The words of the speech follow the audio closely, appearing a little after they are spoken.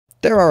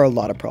There are a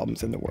lot of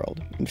problems in the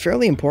world, and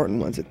fairly important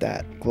ones at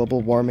that.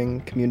 Global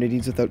warming,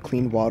 communities without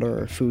clean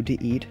water or food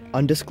to eat,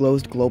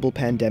 undisclosed global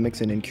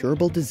pandemics, and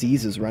incurable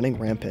diseases running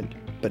rampant.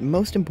 But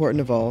most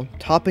important of all,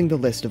 topping the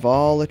list of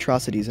all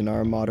atrocities in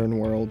our modern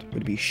world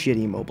would be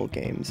shitty mobile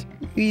games.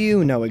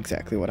 You know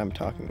exactly what I'm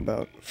talking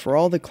about. For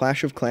all the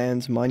Clash of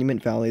Clans,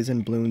 Monument Valleys,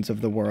 and Bloons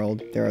of the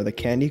world, there are the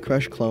Candy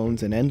Crush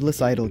clones and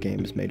endless idle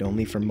games made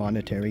only for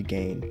monetary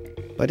gain.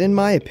 But in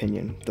my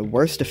opinion, the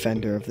worst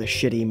offender of the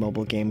shitty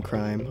mobile game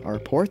crime are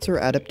ports or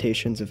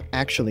adaptations of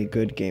actually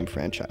good game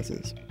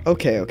franchises.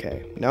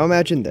 Okay, now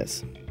imagine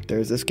this.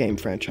 There's this game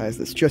franchise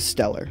that's just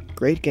stellar.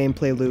 Great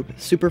gameplay loop,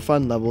 super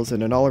fun levels,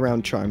 and an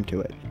all-around charm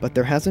to it. But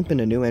there hasn't been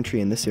a new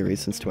entry in the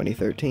series since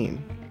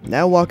 2013.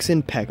 Now walks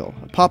in Peggle,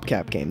 a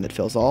PopCap game that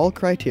fills all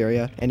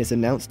criteria and is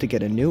announced to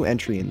get a new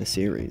entry in the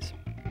series.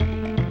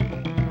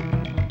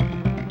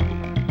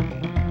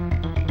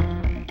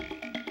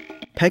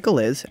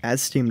 Peggle is,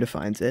 as Steam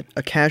defines it,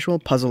 a casual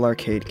puzzle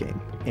arcade game.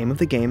 Aim of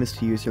the game is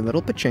to use your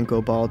little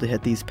pachinko ball to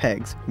hit these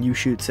pegs. You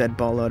shoot said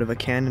ball out of a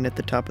cannon at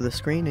the top of the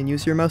screen and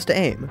use your mouse to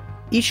aim.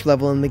 Each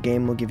level in the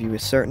game will give you a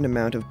certain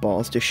amount of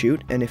balls to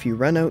shoot, and if you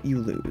run out, you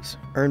lose.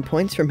 Earn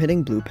points from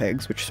hitting blue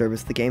pegs, which serve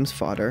as the game's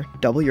fodder,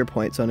 double your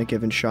points on a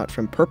given shot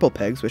from purple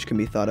pegs, which can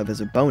be thought of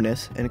as a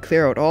bonus, and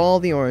clear out all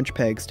the orange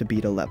pegs to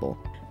beat a level.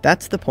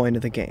 That's the point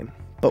of the game.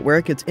 But where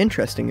it gets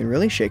interesting and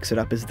really shakes it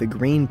up is the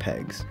green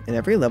pegs. In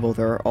every level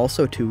there are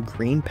also 2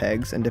 green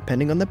pegs, and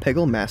depending on the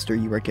Peggle master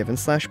you are given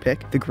 /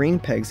 pick, the green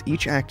pegs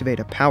each activate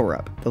a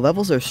power-up. The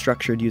levels are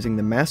structured using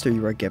the master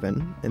you are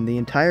given, and the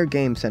entire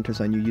game centers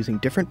on you using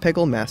different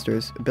Peggle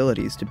masters'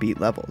 abilities to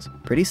beat levels.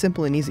 Pretty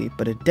simple and easy,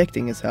 but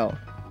addicting as hell.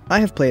 I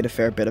have played a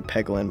fair bit of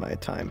Peggle in my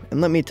time, and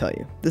let me tell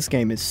you, this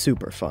game is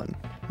super fun.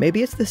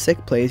 Maybe it's the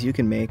sick plays you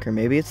can make, or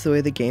maybe it's the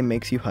way the game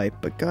makes you hype,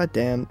 but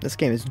goddamn, this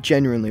game is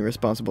genuinely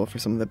responsible for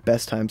some of the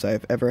best times I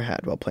have ever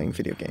had while playing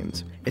video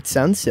games. It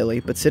sounds silly,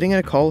 but sitting at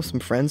a call with some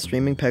friends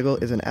streaming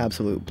Peggle is an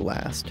absolute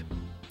blast.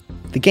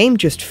 The game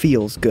just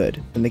feels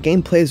good, and the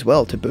game plays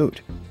well to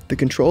boot. The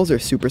controls are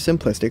super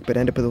simplistic, but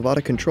end up with a lot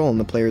of control in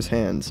the player's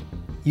hands.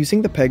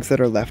 Using the pegs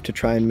that are left to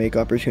try and make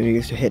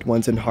opportunities to hit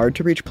ones in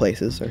hard-to-reach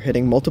places, or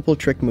hitting multiple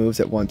trick moves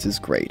at once is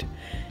great.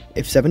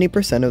 If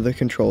 70% of the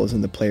control is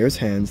in the player's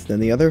hands, then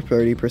the other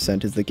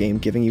 30% is the game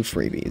giving you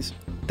freebies.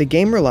 The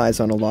game relies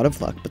on a lot of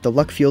luck, but the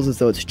luck feels as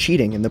though it's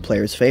cheating in the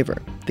player's favor.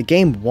 The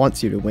game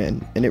wants you to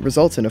win, and it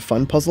results in a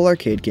fun puzzle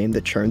arcade game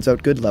that churns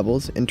out good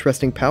levels,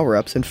 interesting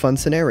power-ups, and fun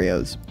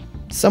scenarios.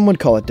 Some would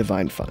call it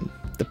divine fun.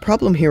 The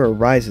problem here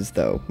arises,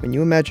 though, when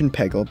you imagine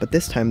Peggle, but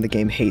this time the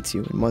game hates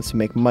you and wants to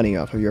make money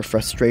off of your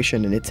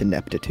frustration and its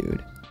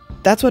ineptitude.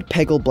 That's what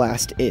Peggle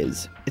Blast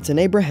is. It's an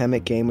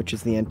Abrahamic game which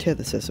is the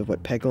antithesis of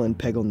what Peggle and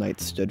Peggle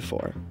Knights stood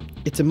for.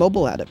 It's a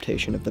mobile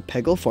adaptation of the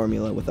Peggle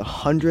formula with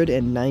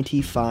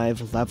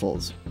 195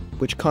 levels,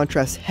 which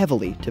contrasts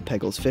heavily to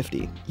Peggle's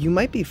 50. You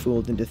might be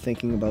fooled into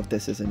thinking about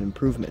this as an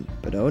improvement,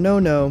 but oh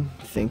no,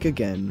 think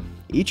again.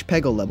 Each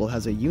Peggle level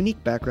has a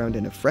unique background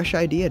and a fresh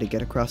idea to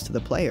get across to the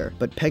player,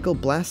 but Peggle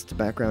Blast's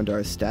background are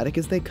as static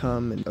as they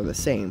come and are the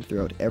same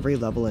throughout every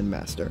level and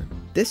master.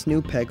 This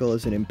new Peggle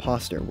is an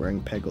imposter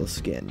wearing Peggle's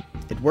skin.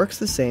 It works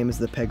the same as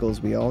the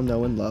Peggles we all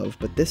know and love,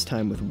 but this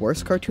time with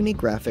worse cartoony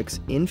graphics,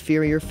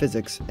 inferior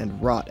physics,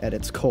 and rot at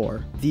its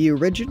core. The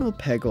original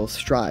Peggle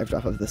strived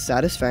off of the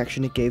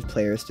satisfaction it gave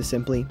players to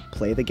simply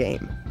play the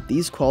game.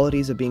 These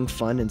qualities of being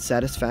fun and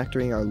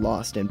satisfactory are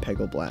lost in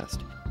Peggle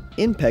Blast.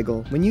 In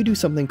Peggle, when you do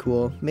something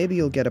cool, maybe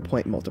you'll get a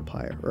point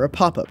multiplier, or a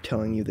pop-up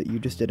telling you that you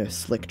just did a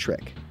slick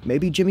trick.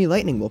 Maybe Jimmy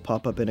Lightning will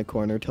pop up in a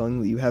corner telling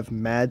you that you have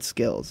mad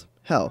skills.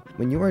 Hell,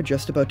 when you are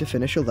just about to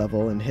finish a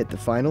level and hit the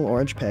final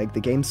orange peg,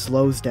 the game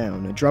slows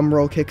down, a drum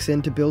roll kicks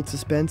in to build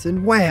suspense,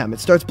 and wham! It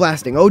starts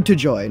blasting Ode to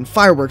Joy, and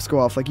fireworks go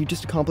off like you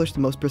just accomplished the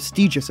most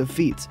prestigious of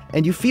feats.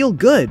 And you feel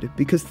good,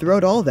 because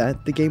throughout all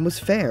that, the game was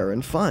fair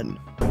and fun.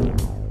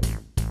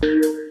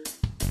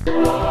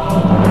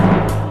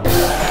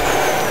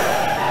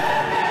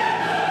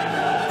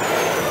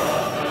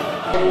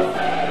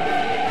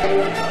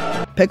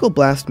 Peggle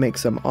Blast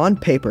makes some, on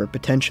paper,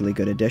 potentially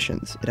good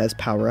additions. It has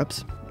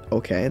power-ups.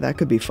 Okay, that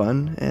could be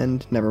fun,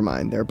 and never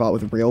mind, they're bought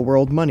with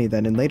real-world money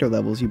that in later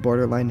levels you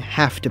borderline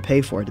have to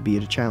pay for to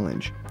beat a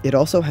challenge. It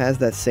also has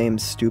that same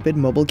stupid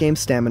mobile game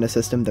stamina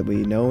system that we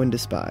know and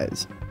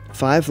despise.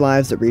 5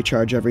 lives that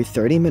recharge every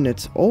 30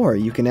 minutes, or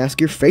you can ask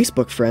your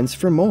Facebook friends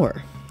for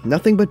more.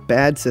 Nothing but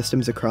bad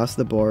systems across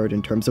the board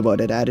in terms of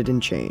what it added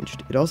and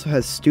changed. It also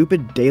has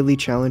stupid daily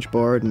challenge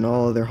board and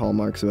all other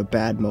hallmarks of a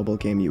bad mobile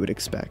game you would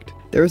expect.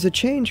 There is a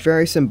change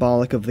very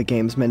symbolic of the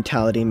game's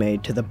mentality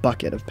made to the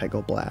bucket of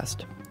Peggle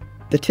Blast.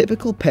 The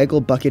typical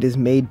Peggle bucket is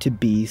made to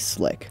be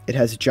slick. It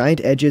has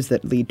giant edges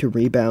that lead to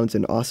rebounds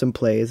and awesome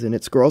plays, and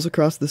it scrolls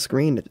across the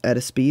screen at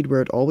a speed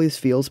where it always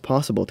feels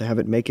possible to have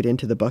it make it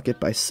into the bucket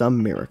by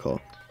some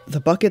miracle. The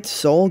bucket's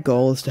sole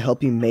goal is to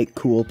help you make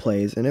cool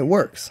plays, and it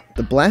works.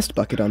 The Blast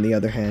bucket, on the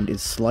other hand,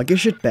 is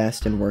sluggish at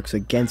best and works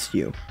against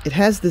you. It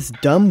has this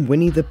dumb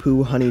Winnie the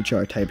Pooh honey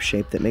jar type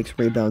shape that makes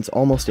rebounds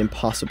almost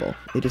impossible.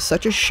 It is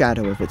such a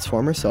shadow of its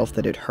former self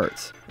that it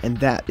hurts. and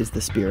that is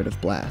the spirit of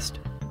Blast.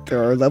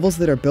 There are levels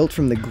that are built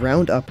from the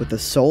ground up with the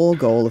sole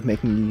goal of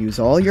making you use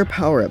all your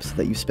power-ups so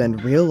that you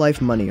spend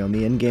real-life money on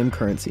the in-game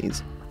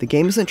currencies. The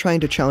game isn't trying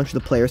to challenge the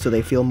player so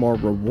they feel more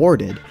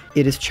rewarded,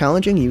 it is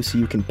challenging you so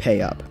you can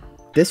pay up.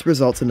 This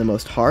results in the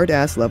most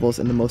hard-ass levels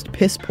and the most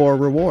piss-poor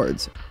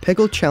rewards.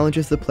 Peggle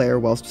challenges the player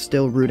whilst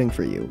still rooting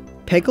for you.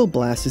 Peggle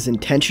Blast is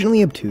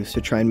intentionally obtuse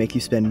to try and make you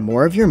spend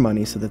more of your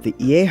money so that the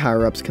EA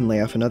higher-ups can lay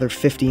off another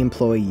 50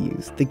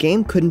 employees. The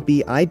game couldn't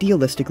be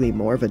idealistically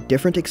more of a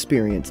different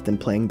experience than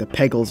playing the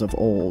Peggles of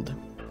old.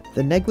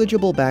 The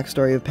negligible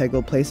backstory of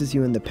Peggle places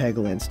you in the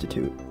Peggle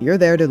Institute. You're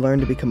there to learn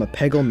to become a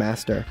Peggle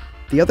Master.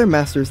 The other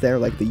masters there,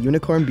 like the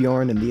Unicorn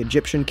Bjorn and the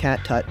Egyptian Cat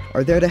Tut,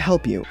 are there to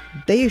help you.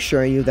 They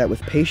assure you that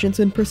with patience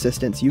and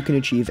persistence you can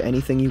achieve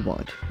anything you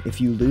want.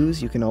 If you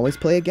lose, you can always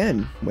play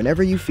again,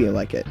 whenever you feel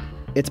like it.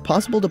 It's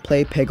possible to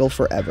play Peggle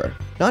forever.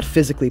 Not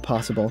physically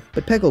possible,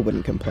 but Peggle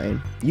wouldn't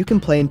complain. You can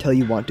play until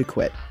you want to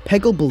quit.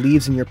 Peggle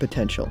believes in your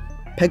potential.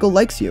 Peggle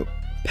likes you.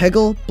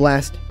 Peggle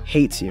Blast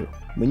hates you.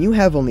 When you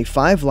have only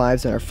 5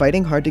 lives and are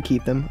fighting hard to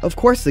keep them, of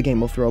course the game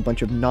will throw a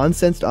bunch of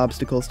nonsense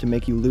obstacles to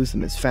make you lose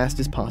them as fast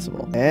as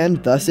possible. And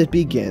thus it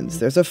begins.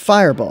 There's a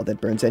fireball that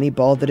burns any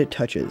ball that it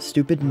touches,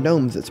 stupid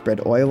gnomes that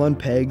spread oil on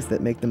pegs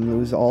that make them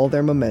lose all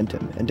their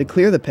momentum, and to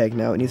clear the peg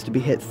now it needs to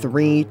be hit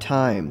 3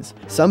 times.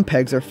 Some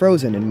pegs are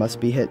frozen and must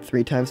be hit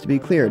 3 times to be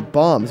cleared,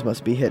 bombs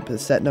must be hit a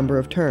set number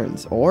of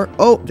turns, or,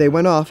 oh, they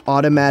went off,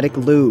 automatic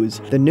lose.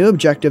 The new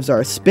objectives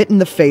are a spit in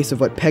the face of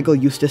what Peggle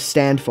used to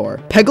stand for.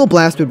 Peggle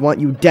Blast would want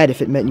you dead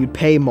if it meant you'd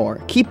pay more.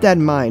 Keep that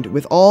in mind,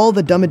 with all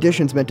the dumb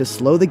additions meant to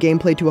slow the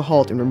gameplay to a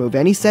halt and remove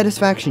any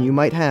satisfaction you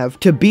might have,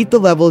 to beat the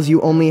levels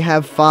you only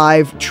have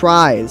 5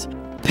 tries.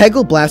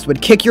 Peggle Blast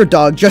would kick your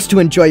dog just to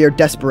enjoy your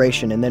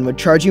desperation, and then would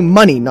charge you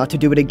money not to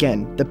do it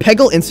again. The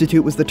Peggle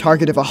Institute was the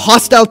target of a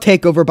hostile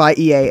takeover by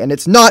EA, and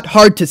it's not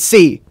hard to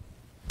see!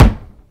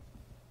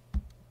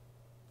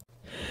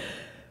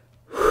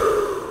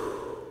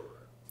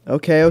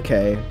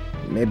 Okay,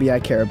 maybe I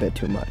care a bit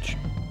too much.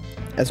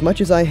 As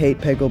much as I hate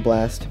Peggle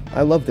Blast,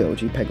 I love the OG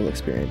Peggle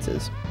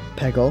experiences.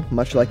 Peggle,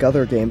 much like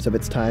other games of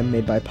its time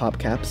made by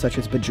PopCap such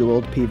as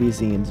Bejeweled,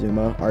 PvZ, and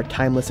Zuma, are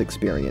timeless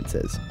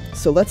experiences.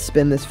 So let's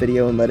spin this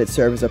video and let it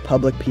serve as a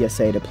public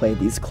PSA to play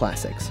these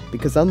classics,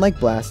 because unlike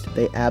Blast,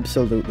 they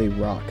absolutely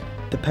rock.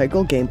 The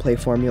Peggle gameplay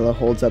formula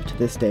holds up to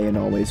this day and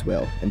always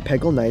will, and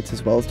Peggle Nights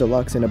as well as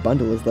Deluxe in a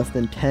bundle is less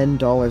than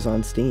 $10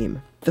 on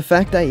Steam. The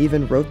fact I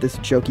even wrote this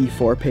jokey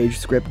 4-page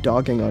script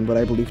dogging on what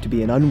I believe to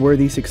be an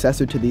unworthy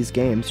successor to these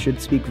games should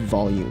speak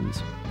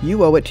volumes.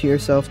 You owe it to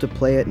yourself to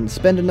play it and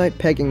spend a night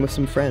pegging with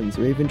some friends,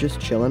 or even just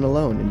chillin'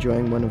 alone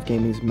enjoying one of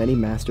gaming's many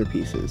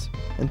masterpieces.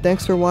 And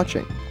thanks for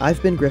watching.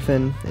 I've been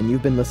Griffin, and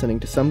you've been listening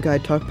to some guy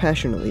talk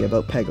passionately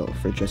about Peggle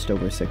for just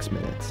over 6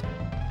 minutes.